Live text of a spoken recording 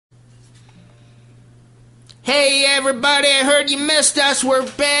Hey everybody, I heard you missed us.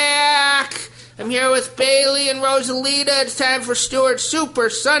 We're back. I'm here with Bailey and Rosalita. It's time for Stuart's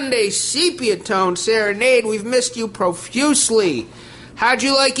Super Sunday Sepia Tone Serenade. We've missed you profusely. How'd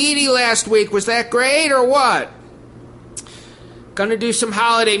you like Edie last week? Was that great or what? Gonna do some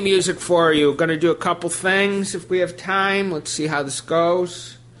holiday music for you. Gonna do a couple things if we have time. Let's see how this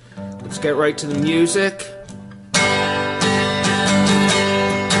goes. Let's get right to the music.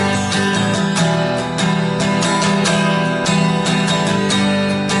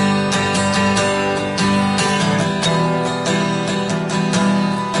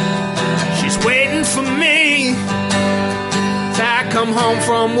 For me, I come home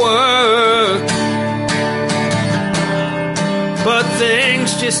from work, but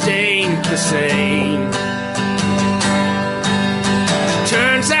things just ain't the same.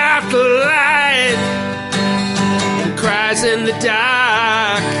 Turns out the light and cries in the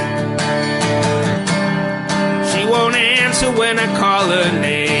dark. She won't answer when I call her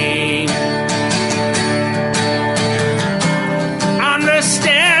name. On the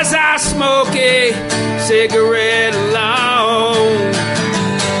stairs I smoke a cigarette alone.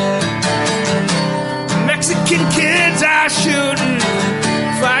 Mexican kids are shooting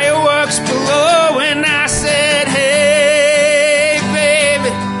fireworks below, and I said, hey baby,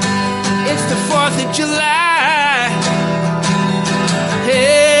 it's the 4th of July.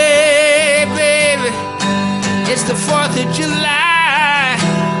 Hey baby, it's the 4th of July.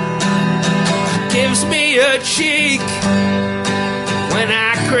 She gives me a cheek when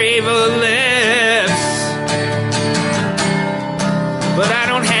I crave her lips, but I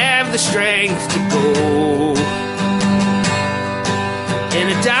don't have the strength to go. In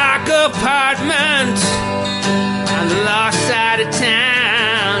a dark apartment on the lost side of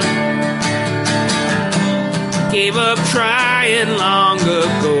town, gave up trying long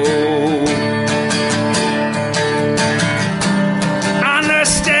ago. On the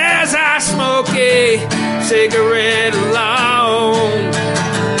stairs I smoke a cigarette alone.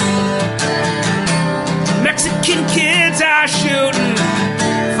 Mexican kids are shooting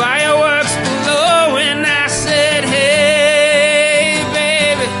fireworks below, and I said, hey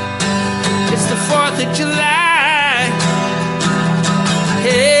baby, it's the 4th of July.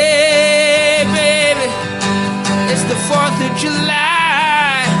 Hey baby, it's the 4th of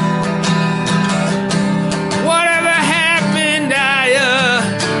July. Whatever happened, I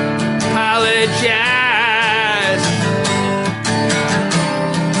apologize.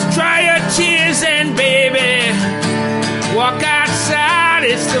 So dry your tears and baby, walk outside,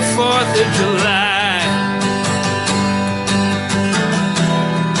 it's the 4th of July.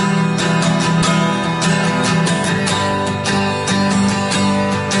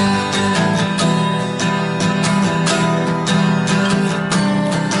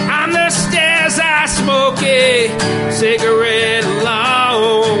 On the stairs I smoke a cigarette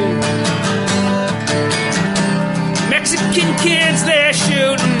alone. Mexican kids, they're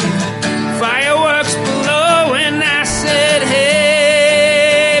shooting fireworks below, and I said,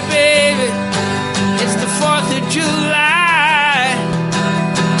 hey baby, it's the 4th of July.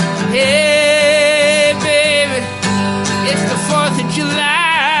 Hey baby, it's the 4th of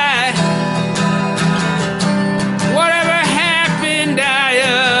July. Whatever happened, I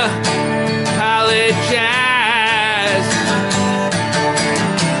apologize.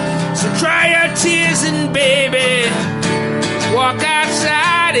 So dry your tears and baby, walk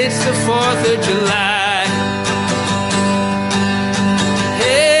outside, it's the 4th of July.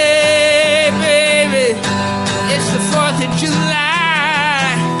 Hey baby, it's the 4th of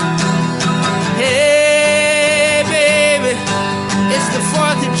July. Hey baby, it's the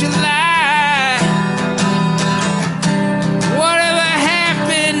 4th of July. Whatever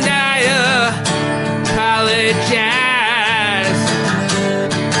happened, I apologize.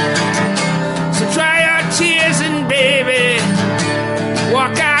 So dry your tears and baby,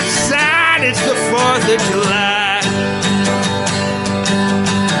 walk outside, it's the 4th of July.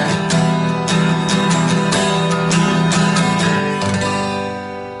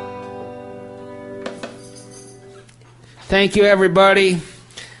 Thank you, everybody.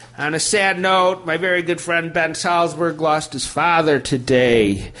 On a sad note, my very good friend Ben Salzberg lost his father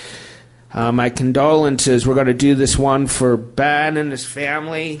today. My condolences. We're going to do this one for Ben and his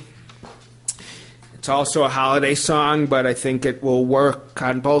family. It's also a holiday song, but I think it will work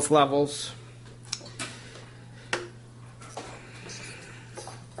on both levels.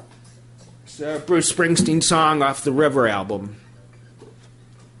 It's a Bruce Springsteen song off the River album.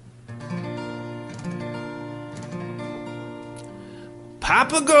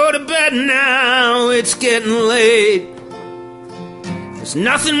 Papa, go to bed now, it's getting late. There's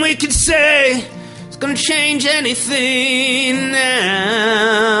nothing we could say, it's gonna change anything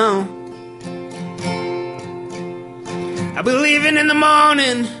now. I'll be leaving in the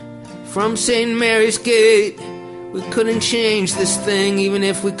morning from St. Mary's Gate. We couldn't change this thing even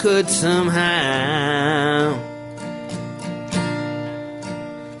if we could somehow.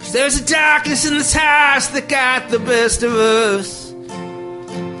 'Cause there's a darkness in this house that got the best of us,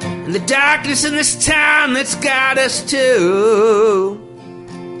 and the darkness in this town that's got us too.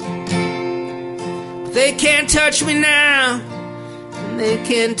 But they can't touch me now, and they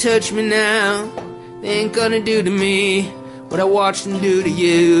can't touch me now. They ain't gonna do to me what I watched them do to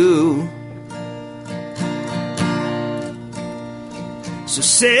you. So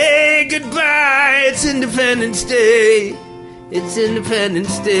say goodbye, it's Independence Day. It's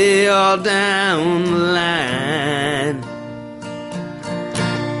Independence Day all down the line.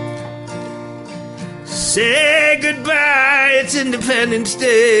 Say goodbye, it's Independence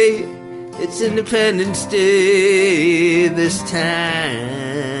Day. It's Independence Day this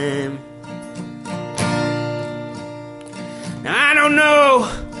time. Now I don't know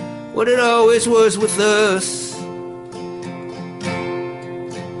what it always was with us.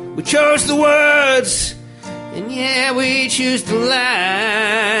 We chose the words, and yeah, we choose the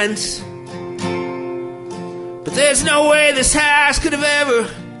lines. But there's no way this house could have ever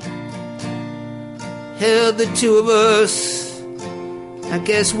held the two of us. I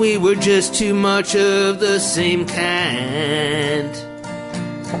guess we were just too much of the same kind.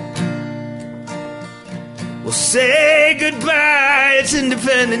 Well, say goodbye, it's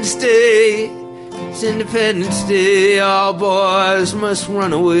Independence Day. It's Independence Day, all boys must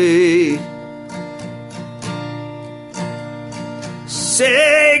run away.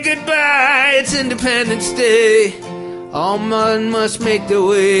 Say goodbye, it's Independence Day. All men must make their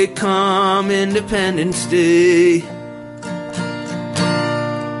way come Independence Day.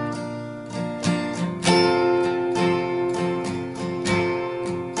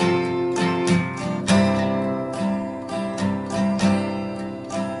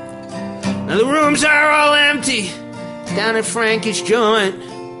 Now the rooms are all empty down at Frankie's joint,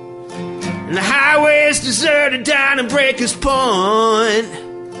 and the highway is deserted down at Breakers Point.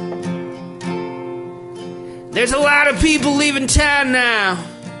 There's a lot of people leaving town now.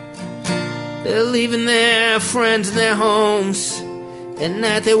 They're leaving their friends and their homes. At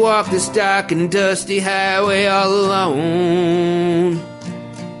night they walk this dark and dusty highway all alone.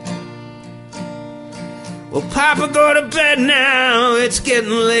 Well, Papa, go to bed now, it's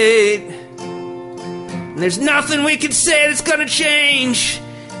getting late. And there's nothing we can say that's gonna change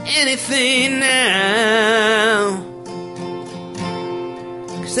anything now.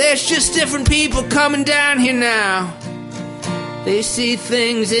 'Cause there's just different people coming down here now. They see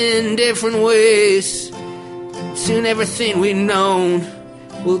things in different ways. Soon everything we've known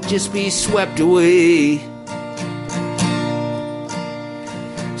will just be swept away.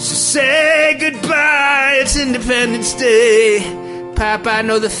 So say goodbye, it's Independence Day. Pop, I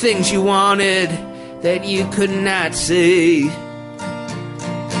know the things you wanted that you could not say.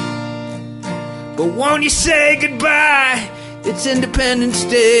 But won't you say goodbye? It's Independence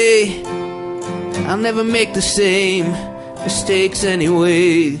Day. I'll never make the same mistakes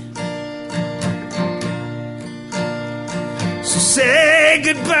anyway. So say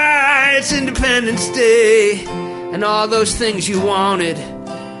goodbye, it's Independence Day. And all those things you wanted,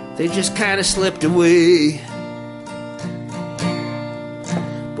 they just kind of slipped away.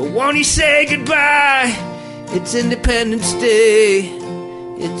 But won't you say goodbye? It's Independence Day.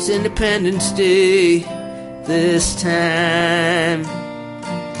 It's Independence Day this time.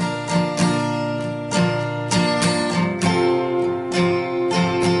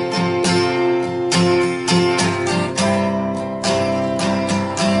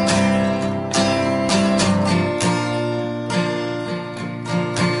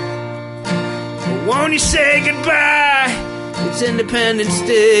 But won't you say goodbye? It's Independence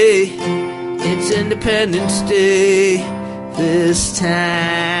Day. It's Independence Day this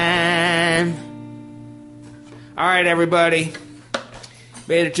time. All right, everybody.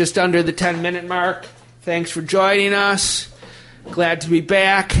 Made it just under the 10-minute mark. Thanks for joining us. Glad to be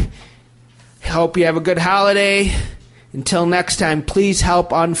back. Hope you have a good holiday. Until next time, please help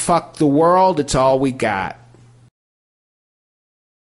unfuck the world. It's all we got.